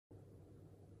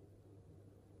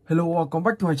Hello, welcome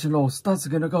back to my channel Start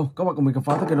Again Go. Các bạn cùng mình khám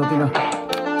phá cái đầu tiên là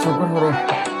trong con horror.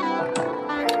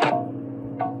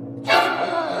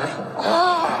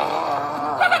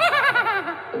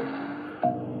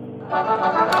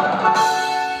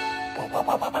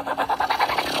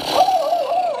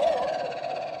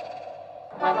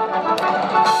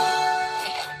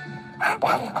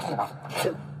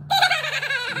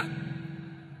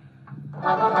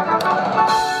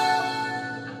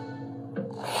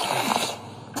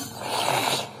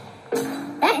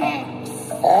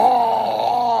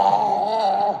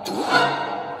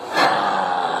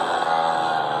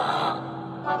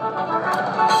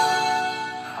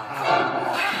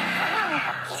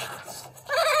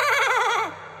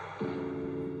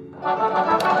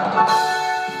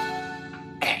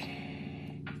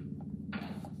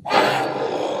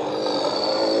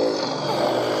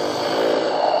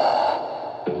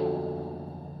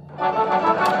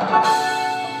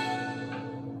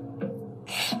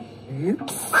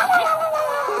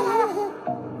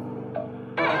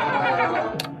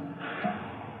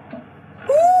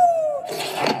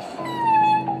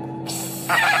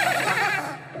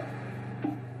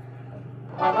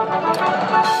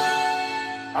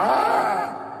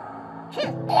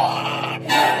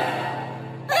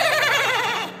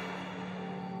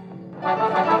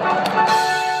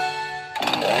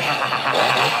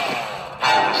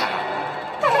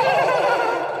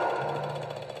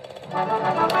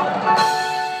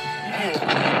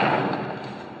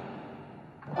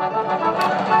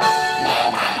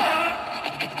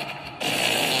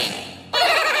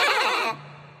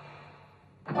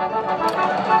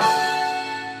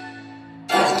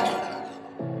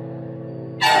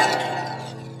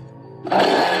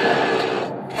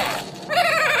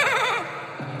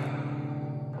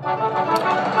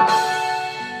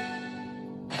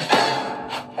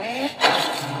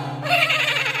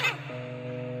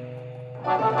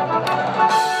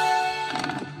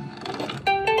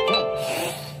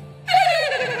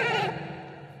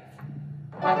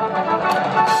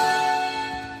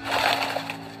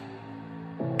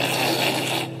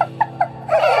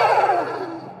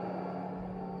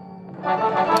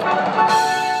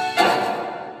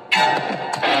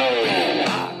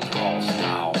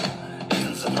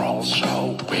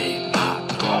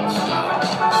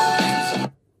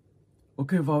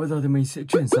 Ok, và bây giờ thì mình sẽ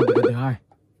chuyển sang phần thứ hai.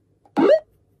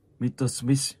 Mr.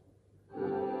 Smith.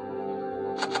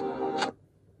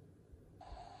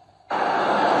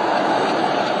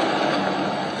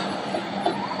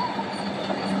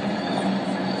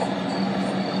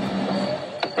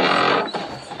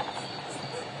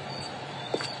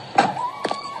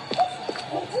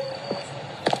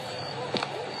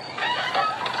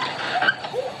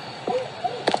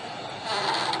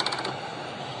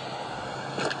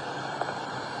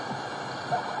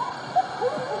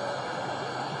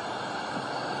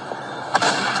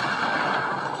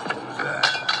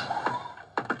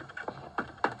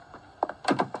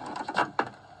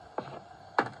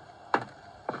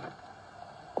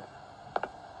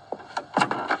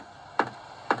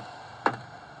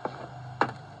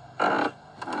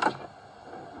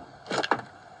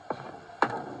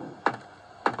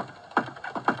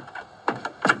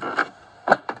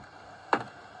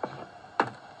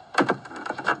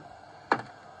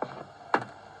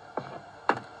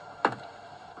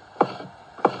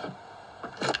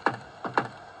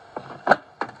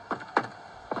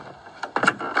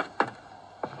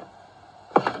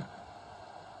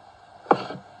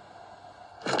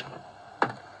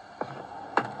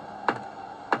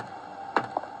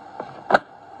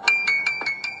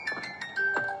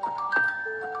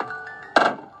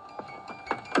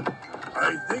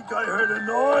 I think I heard a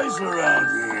noise around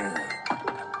here.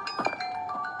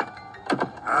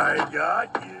 I got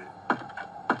you.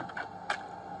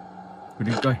 Mình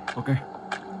đi đây, ok.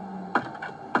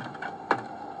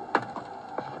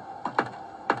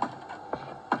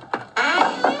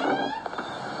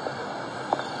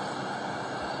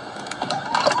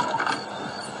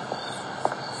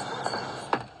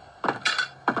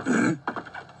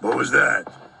 What was that?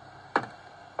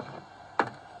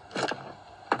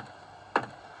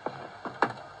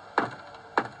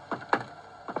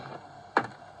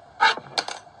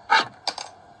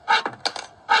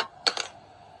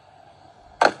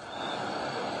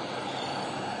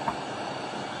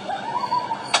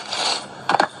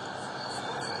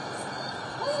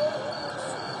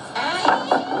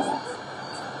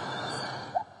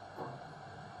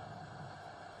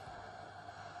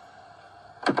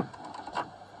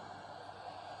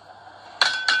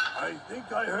 I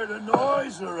think I heard a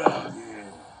noise around here.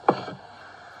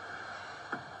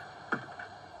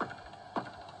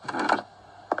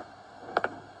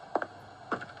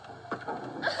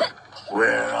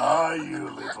 Where are you,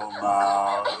 little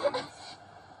mouse?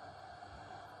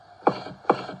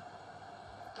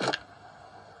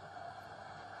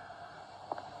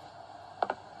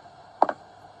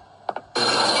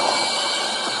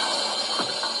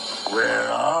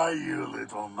 Where are you,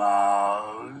 little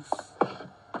mouse?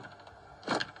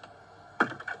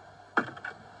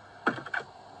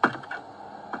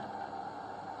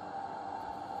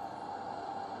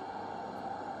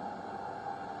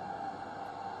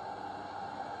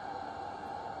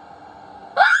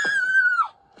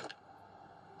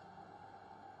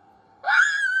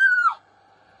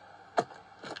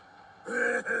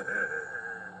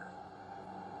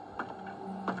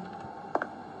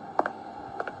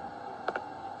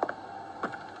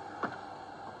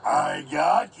 I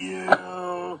got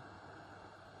you.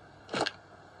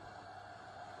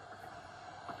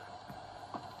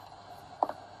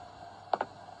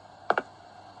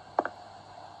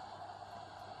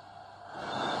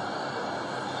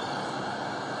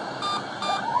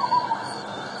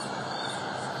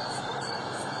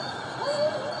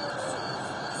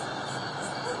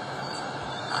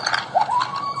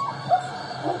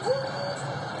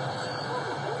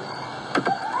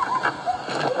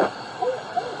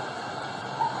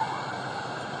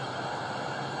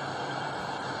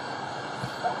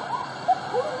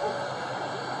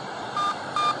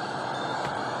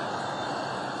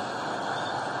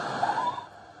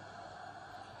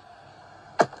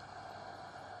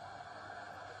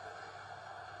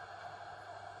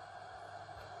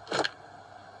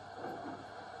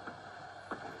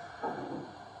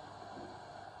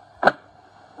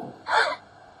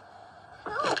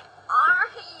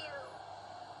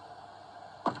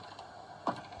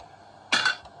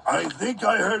 I think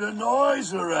I heard a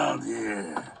noise around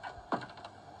here.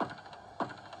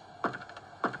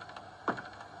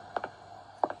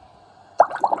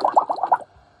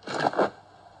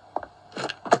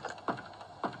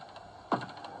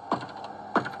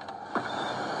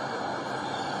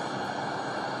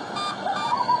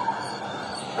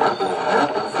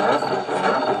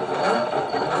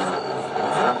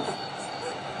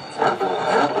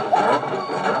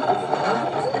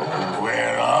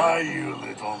 Where are you,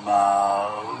 little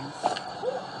mouse?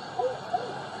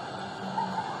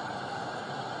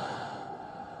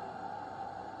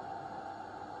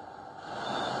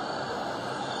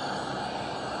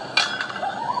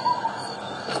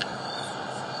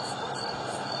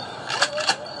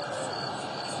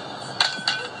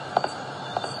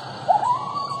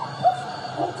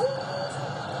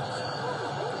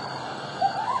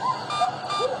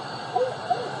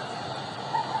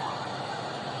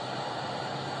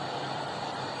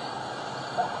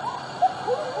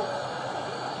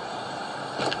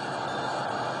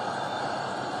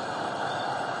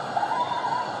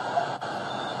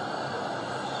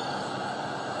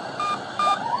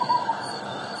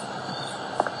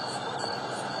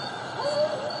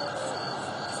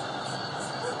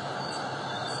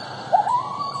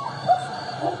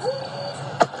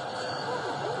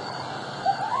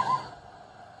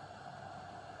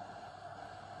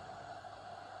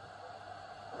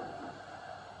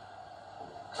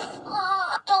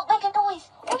 Don't make a noise,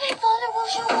 or my father will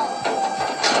show up.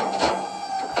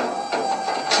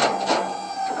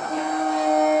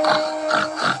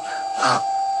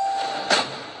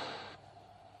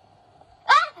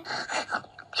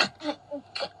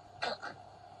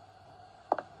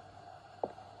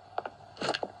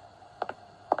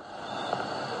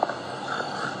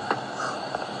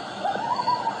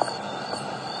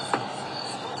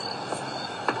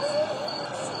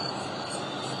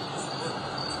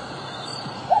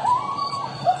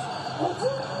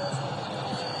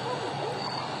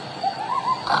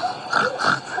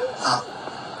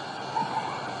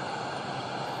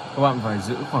 Các bạn phải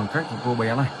giữ khoảng cách của cô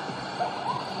bé này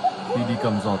khi đi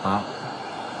cầm giò táo.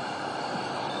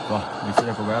 Rồi, mình sẽ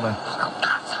để cô bé đây.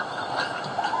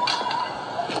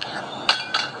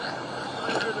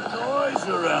 I heard a noise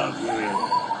around here.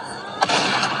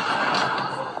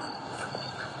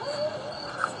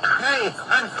 Hey,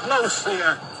 I'm close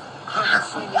here. Come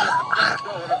see me at the back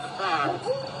door of the farm.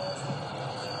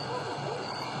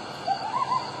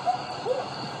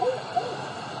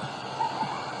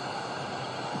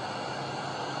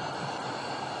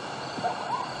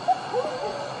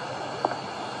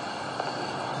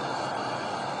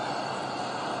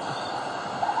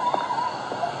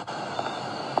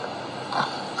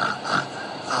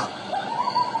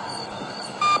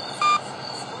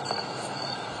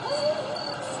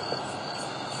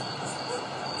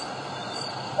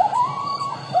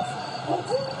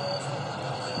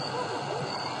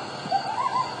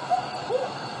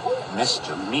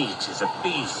 Mr. Meat is a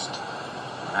beast.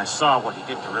 When I saw what he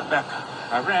did to Rebecca,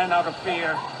 I ran out of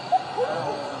fear.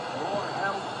 Oh, Lord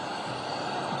help.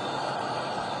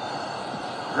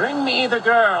 Bring me the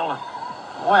girl.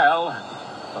 Well,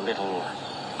 the little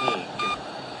pig.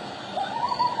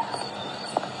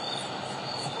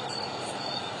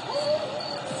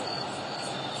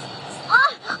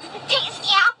 Tasty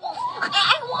apples.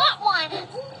 I want one.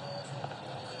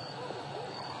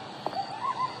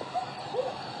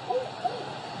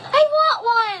 I want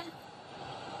one.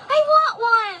 I want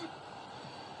one.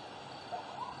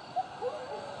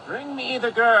 Bring me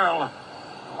the girl.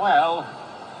 Well,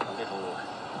 the little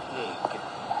pig.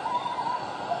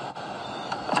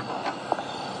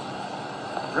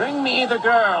 Bring me the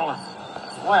girl.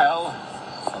 Well,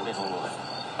 the little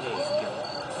pig.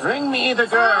 Bring me the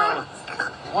girl.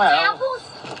 Well, Apples?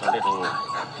 the little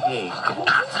pig.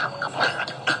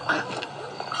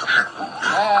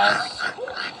 Yes.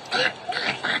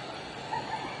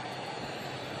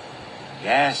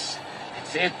 Yes,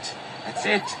 that's it. That's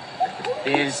it.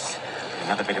 Is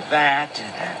another bit of that.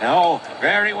 No,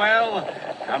 very well.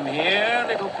 Come here,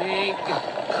 little pig.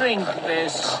 Drink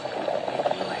this.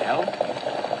 Will you help?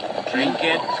 Drink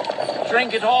it.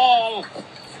 Drink it all.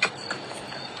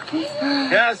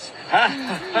 Yes. What?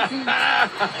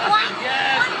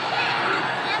 Yes.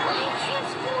 Am I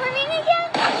transforming again?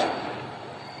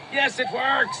 Yes, it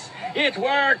works. It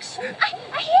works. I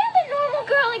am the normal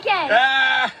girl again.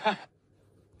 Ah.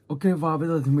 Ok, và bây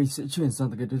giờ thì mình sẽ chuyển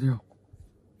sang cái tiếp theo.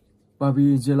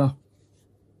 Barbie Jello.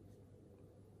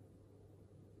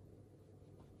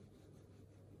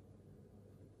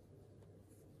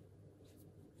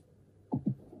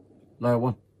 Layer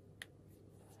 1.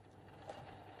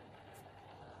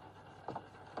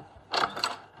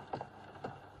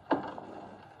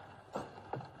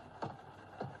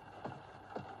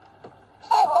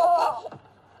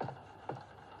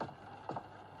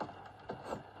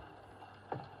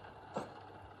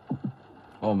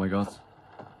 Oh my god.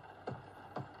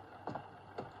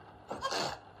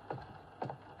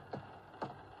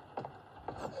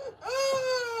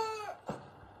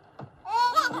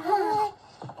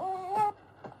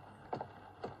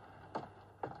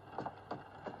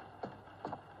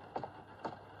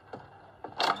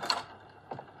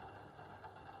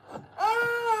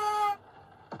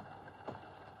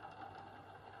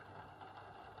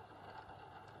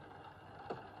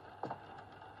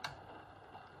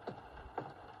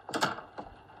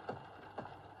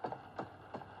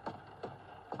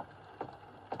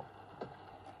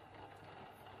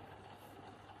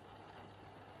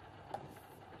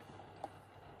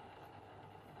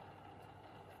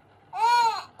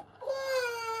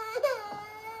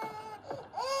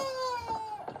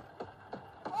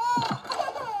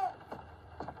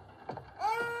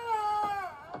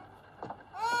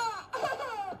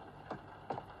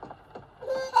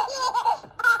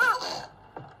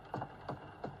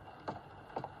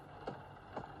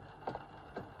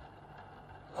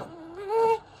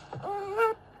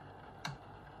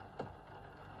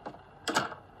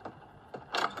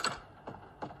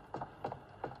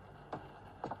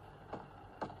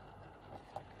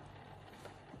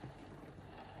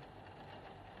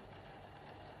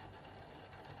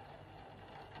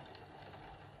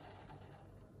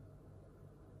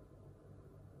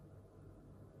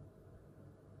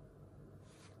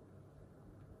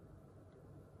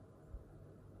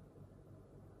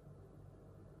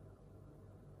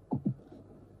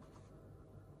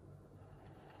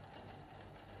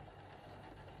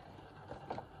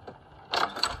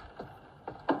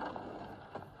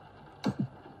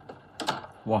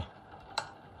 Wow.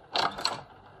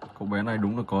 Cậu bé này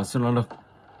đúng là có siêu năng lực.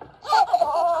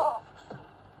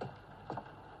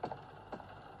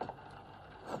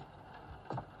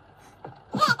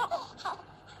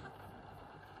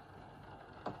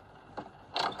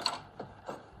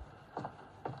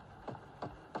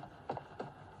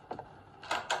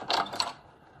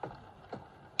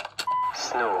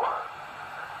 Snow,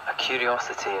 a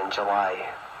curiosity in July,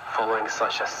 following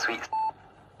such a sweet...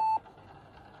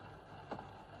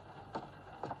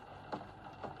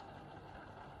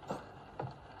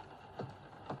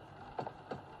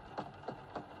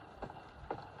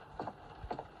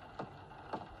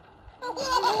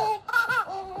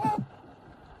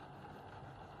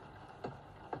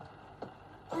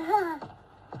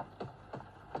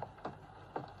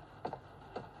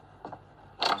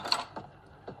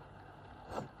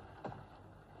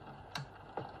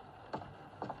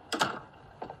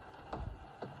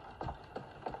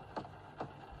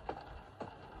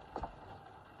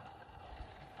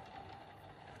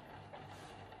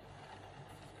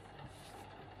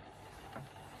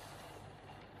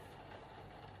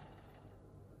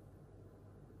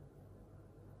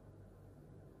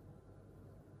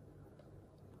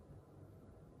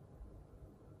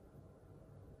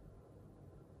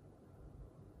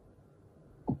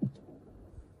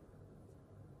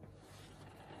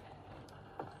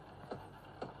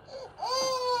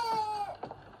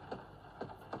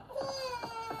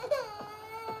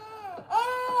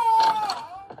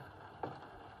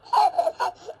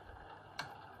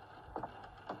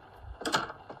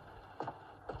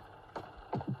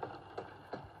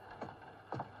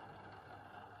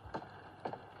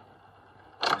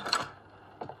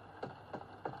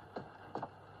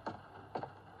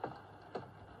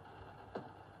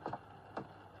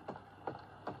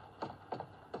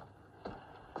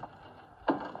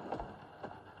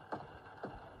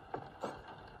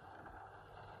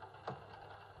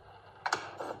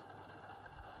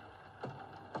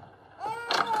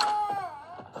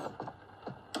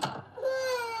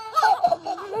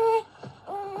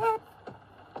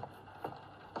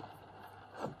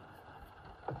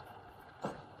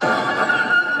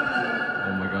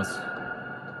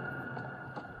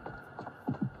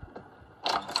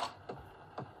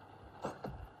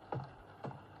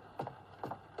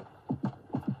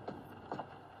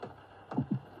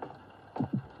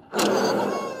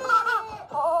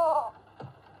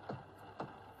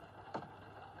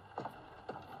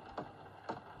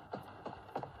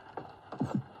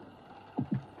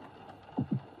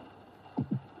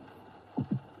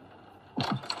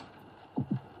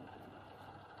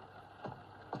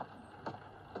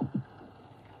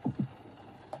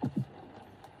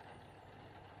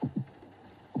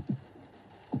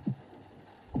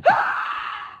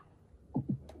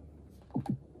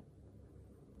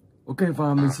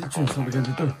 và mình sẽ chuyển sang game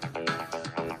thứ tư.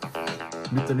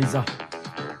 Mr. Ninja.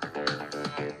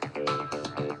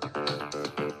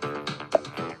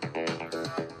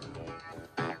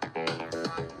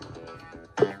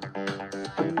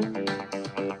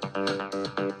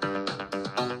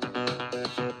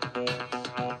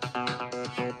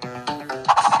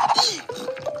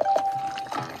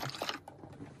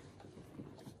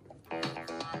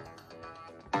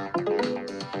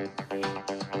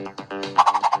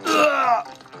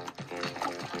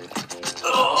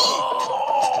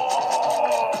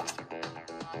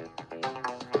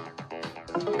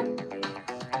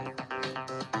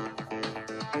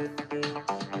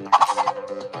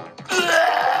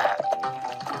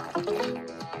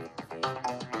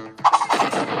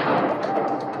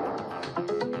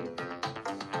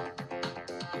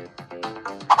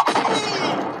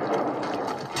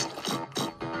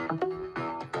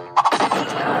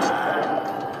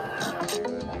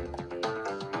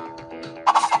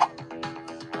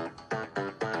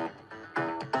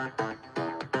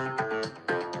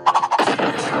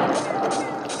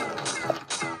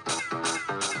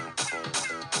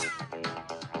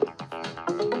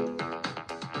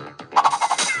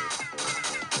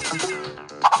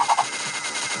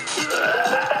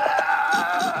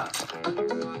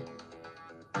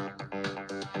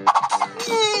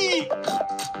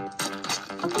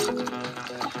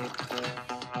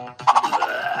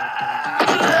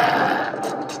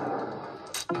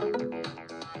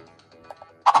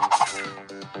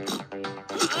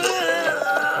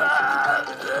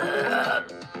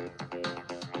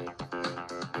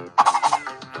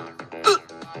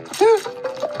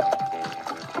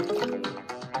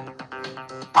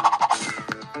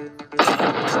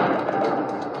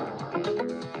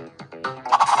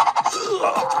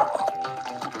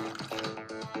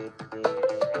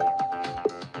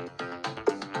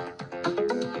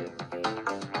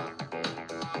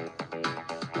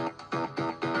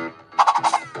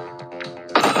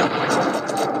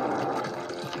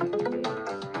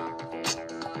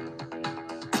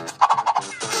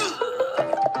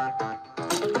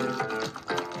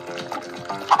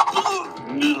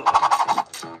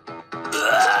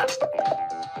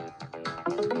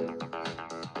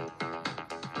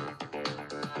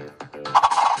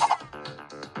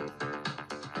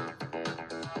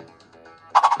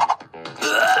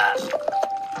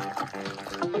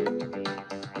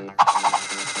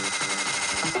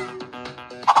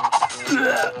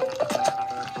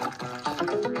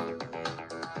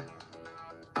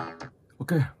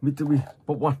 Ok, Mr. B,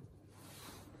 Pop 1.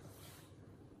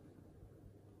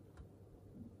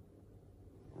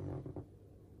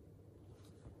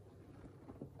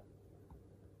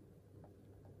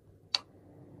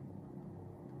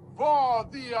 For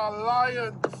the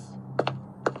Alliance!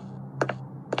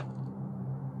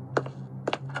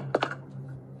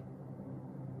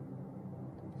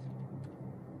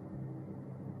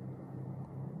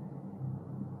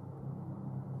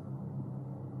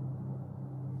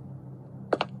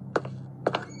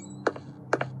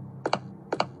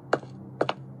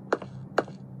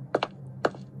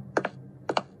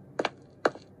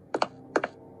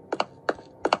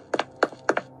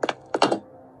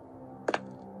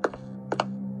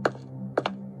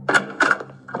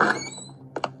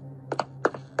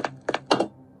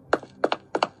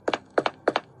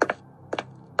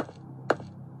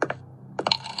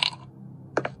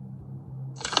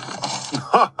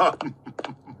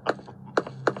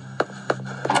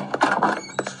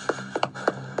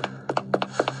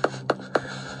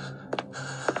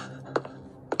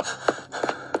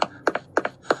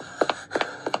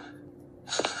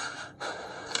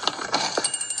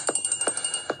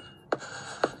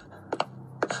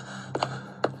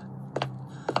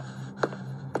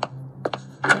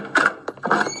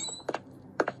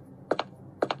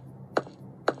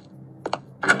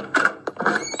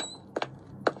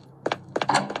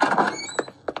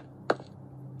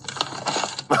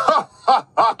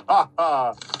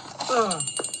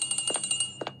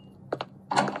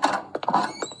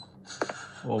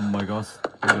 Oh my god,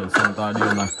 bây giờ xong ta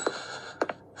điên này.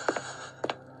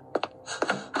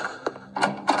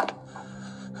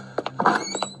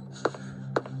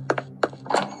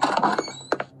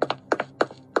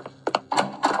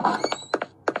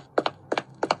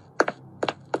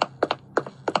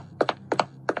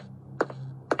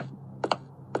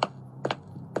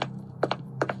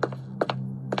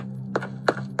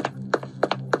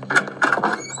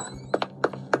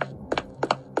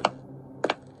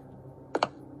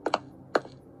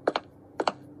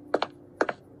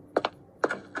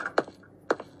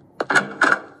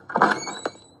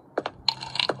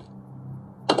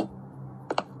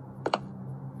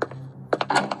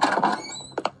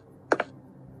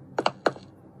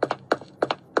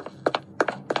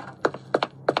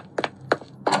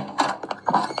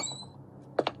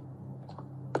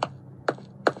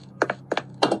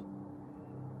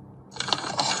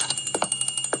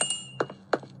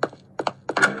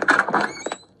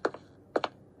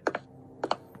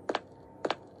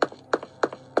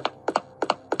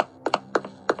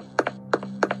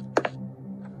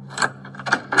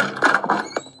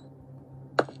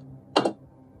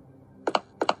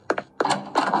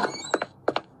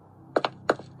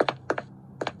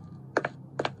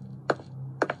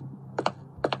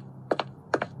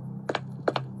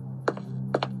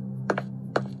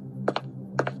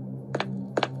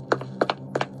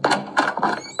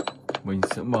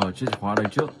 sẽ mở chiếc chìa khóa đây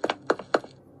trước.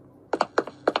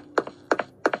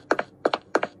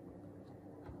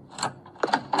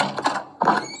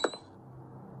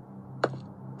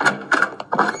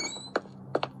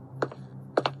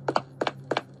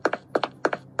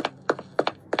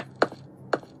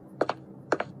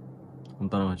 Ông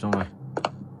ta đang ở trong này.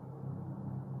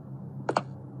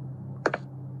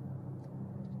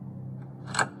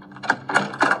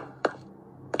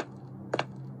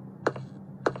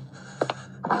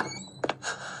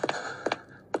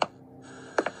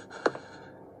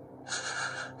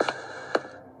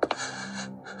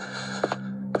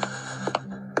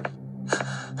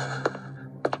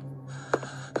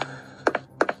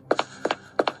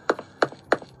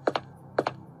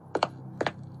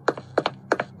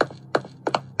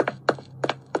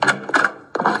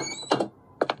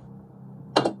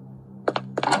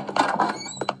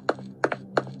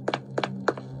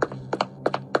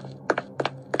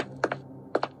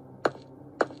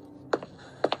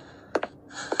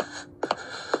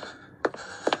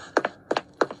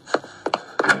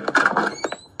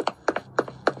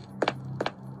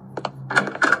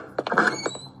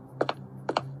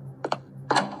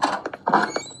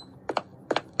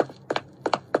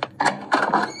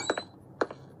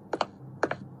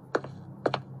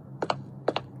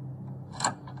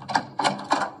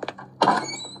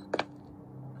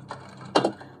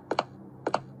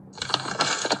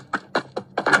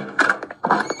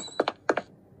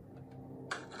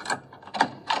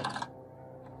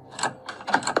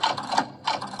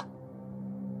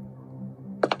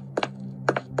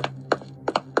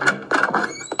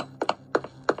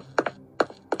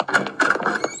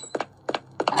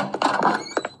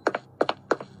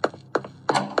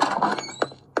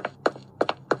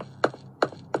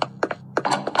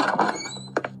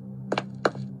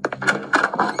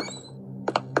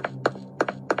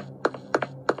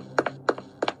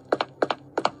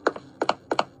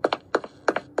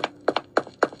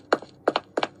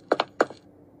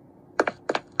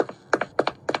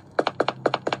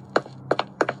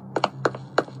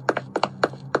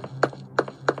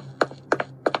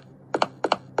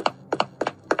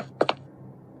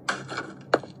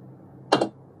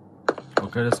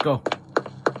 Okay, let's go.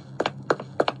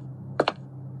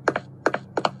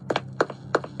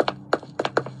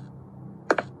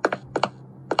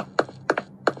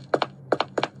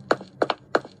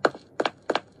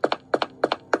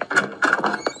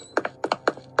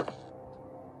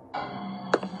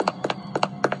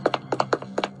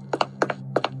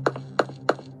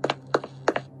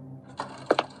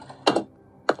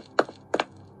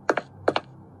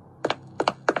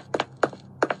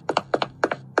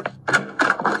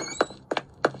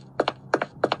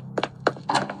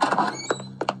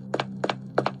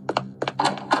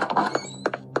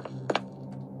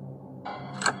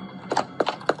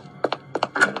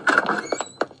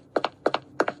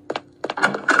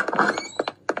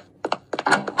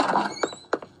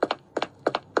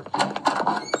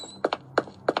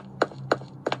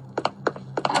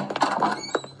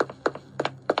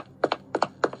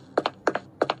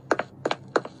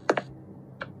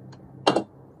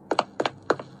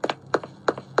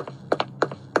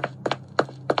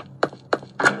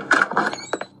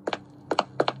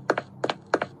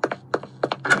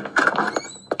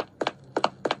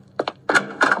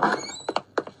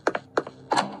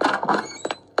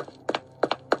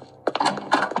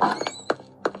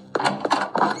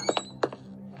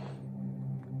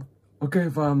 Ok,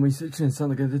 và mình sẽ chuyển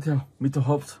sang cái tiếp theo,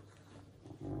 Mr.Hopp.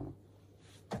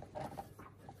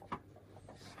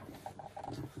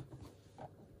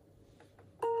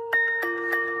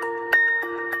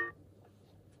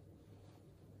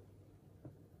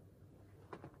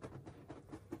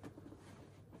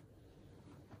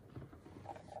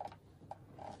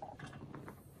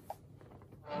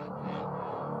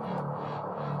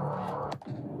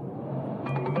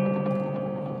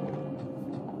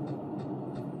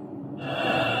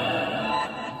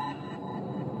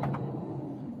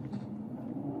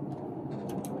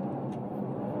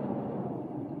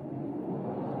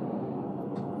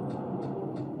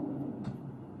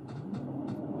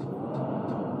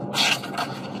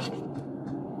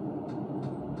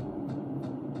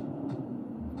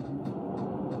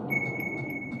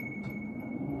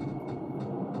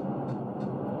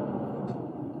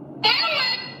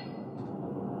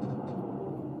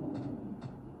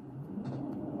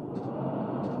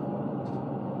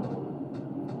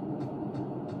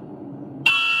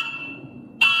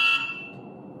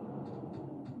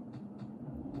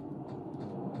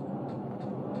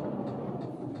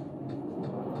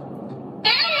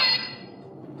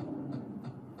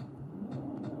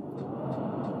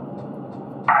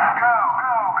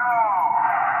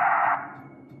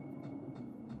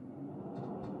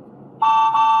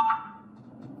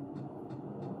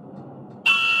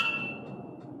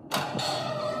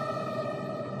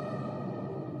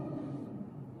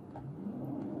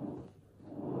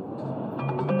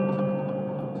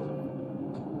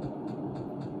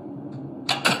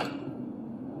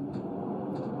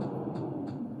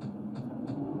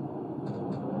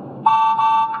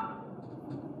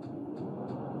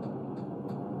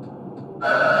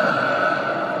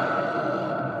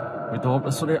 Mr.Hopp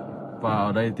đã xuất hiện và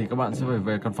ở đây thì các bạn sẽ phải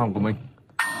về căn phòng của mình.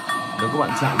 Nếu các bạn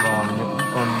chạm vào những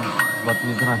con vật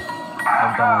như thế này,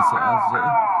 ông ta sẽ dễ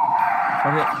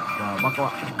phát hiện và bắt các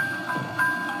bạn.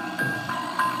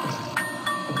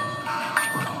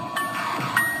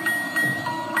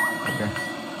 Ok.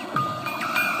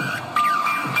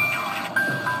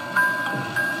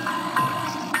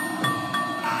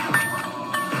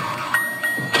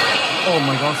 Oh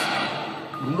my god.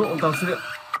 Đúng lúc ông ta xuất hiện,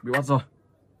 bị bắt rồi.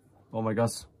 Oh my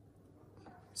god.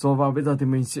 Rồi và bây giờ thì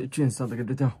mình sẽ chuyển sang cái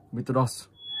tiếp theo, Mr. Doss.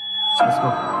 Let's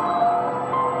go.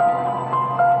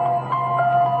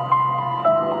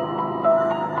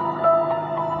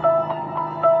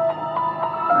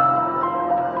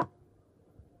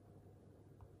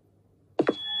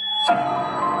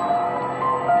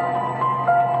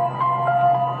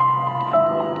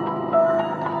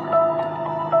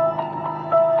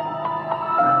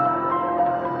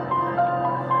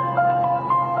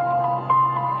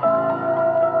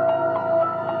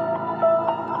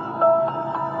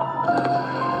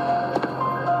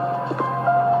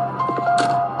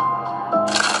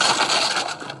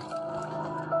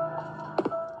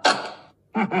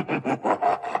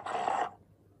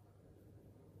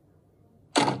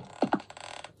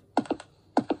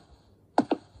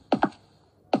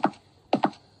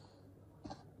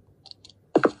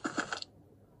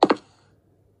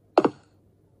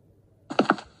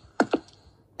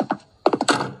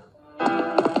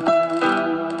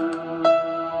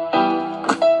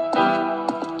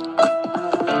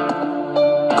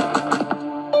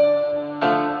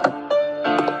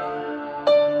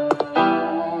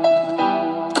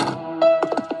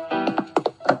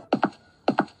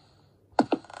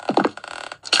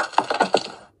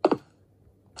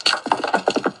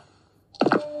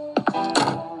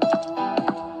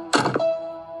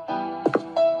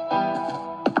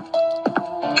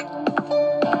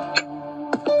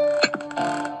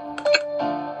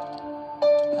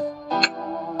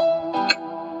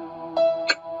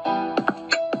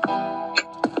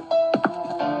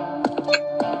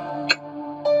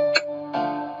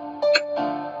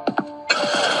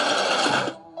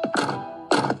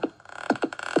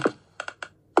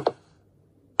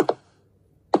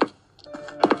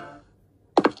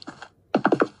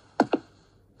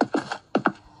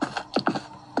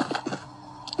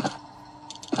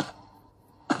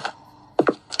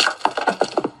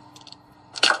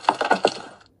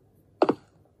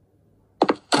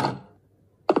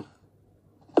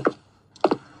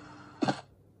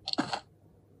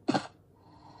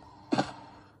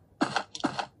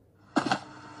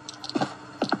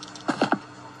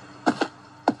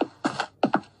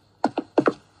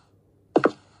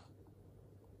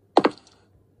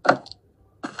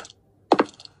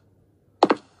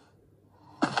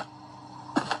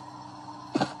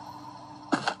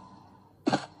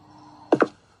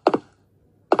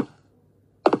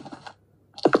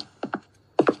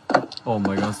 Oh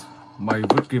my god, may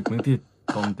vứt kịp miếng thịt,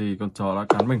 còn thì con chó đã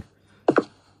cắn mình.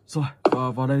 Rồi,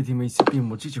 và vào đây thì mình sẽ tìm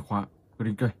một chiếc chìa khóa ở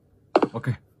đỉnh cây. Ok.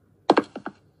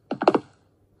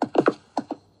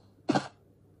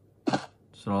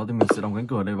 Sau đó thì mình sẽ đóng cánh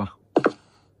cửa đây vào.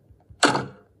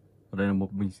 Ở đây là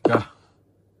một bình ga.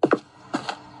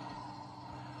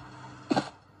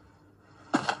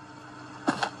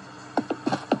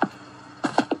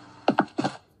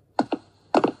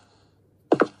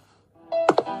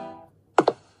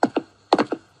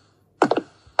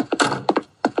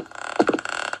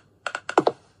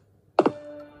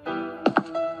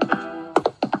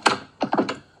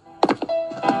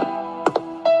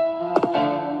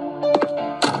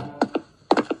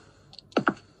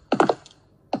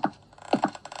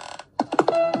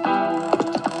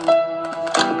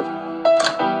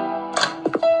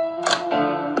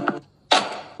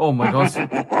 Oh my god,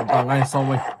 chúng ta ngay sau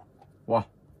mình. Wow.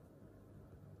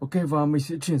 Ok, và mình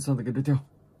sẽ chuyển sang cái tiếp theo.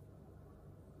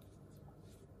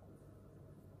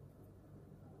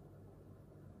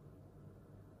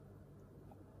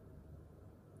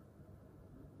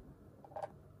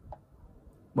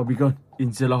 Barbie Girl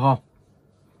in Playhouse.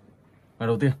 Ngày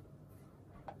đầu tiên.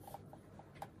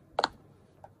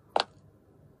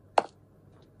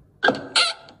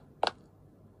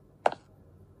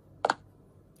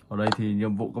 Ở đây thì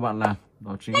nhiệm vụ các bạn làm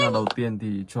đó chính là đầu tiên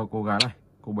thì cho cô gái này,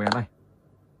 cô bé này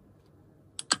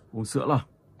uống sữa nào.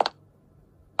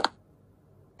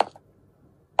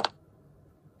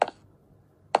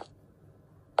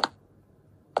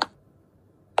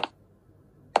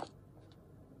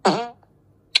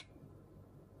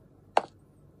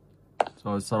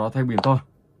 Rồi sau đó thay biển thôi.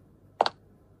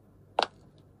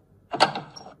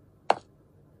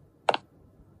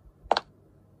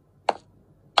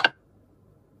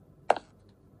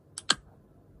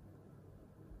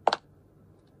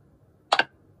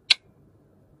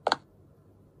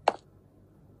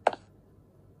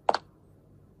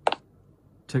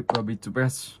 Take Bobby to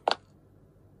best.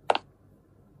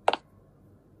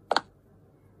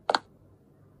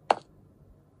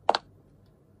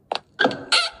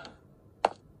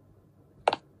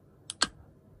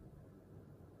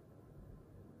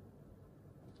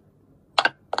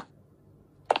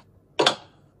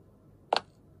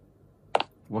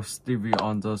 Was Stevie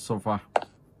on the sofa?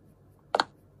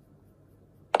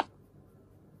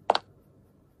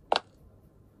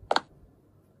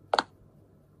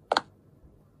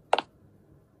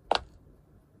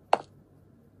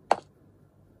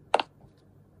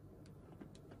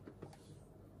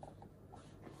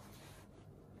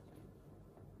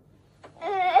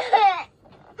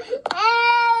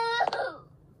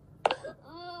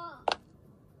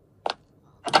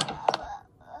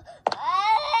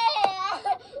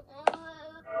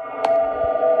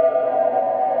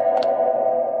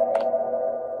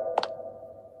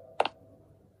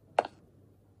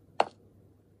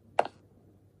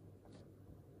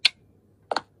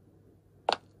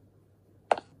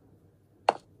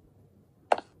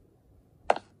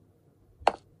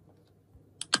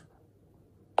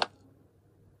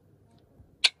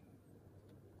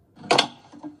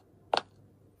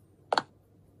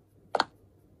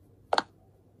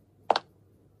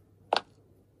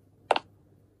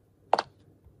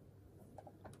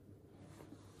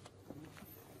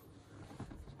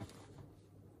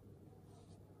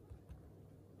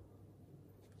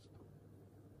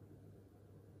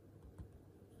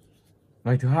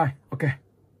 Ngày thứ hai, ok.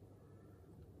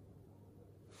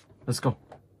 Let's go.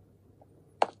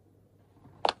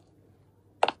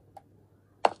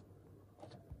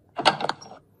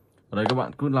 Ở đây các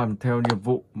bạn cứ làm theo nhiệm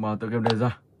vụ mà tựa game đề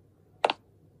ra.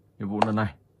 Nhiệm vụ lần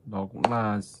này đó cũng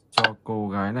là cho cô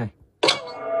gái này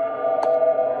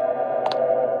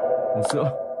uống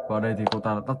sữa. Và đây thì cô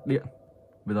ta đã tắt điện.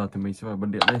 Bây giờ thì mình sẽ phải bật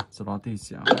điện lên, sau đó thì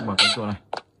sẽ mở cánh cửa này.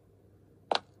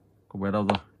 Cô bé đâu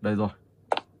rồi? Đây rồi.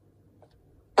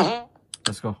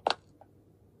 Let's go.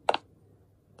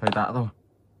 Thầy tạ thôi.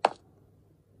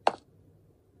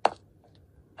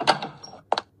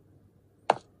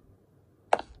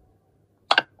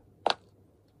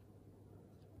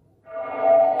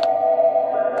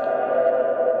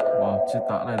 Wow, chiếc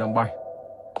tạ này đang bay.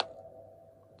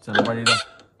 Giờ nó bay đi đâu?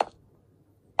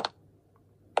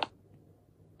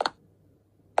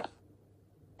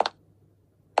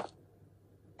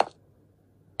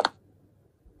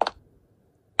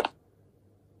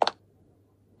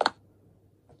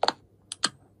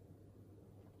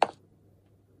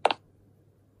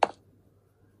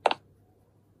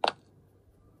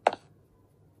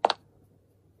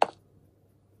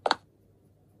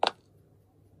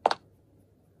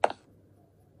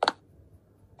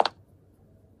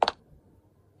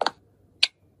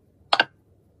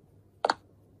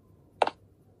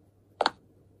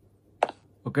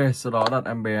 Ok, sau đó đặt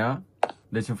em bé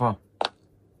lên trên phòng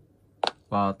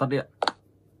và tắt điện.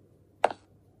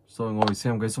 Rồi ngồi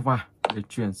xem cái sofa để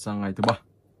chuyển sang ngày thứ ba.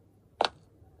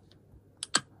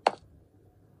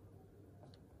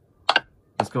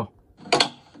 Let's go.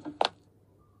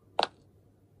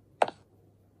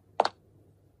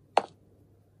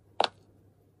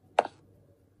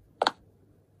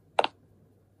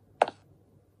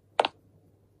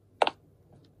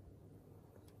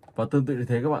 Và tương tự như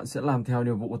thế các bạn sẽ làm theo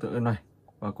nhiệm vụ của tựa game này.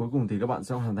 Và cuối cùng thì các bạn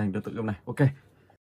sẽ hoàn thành được tựa game này. Ok.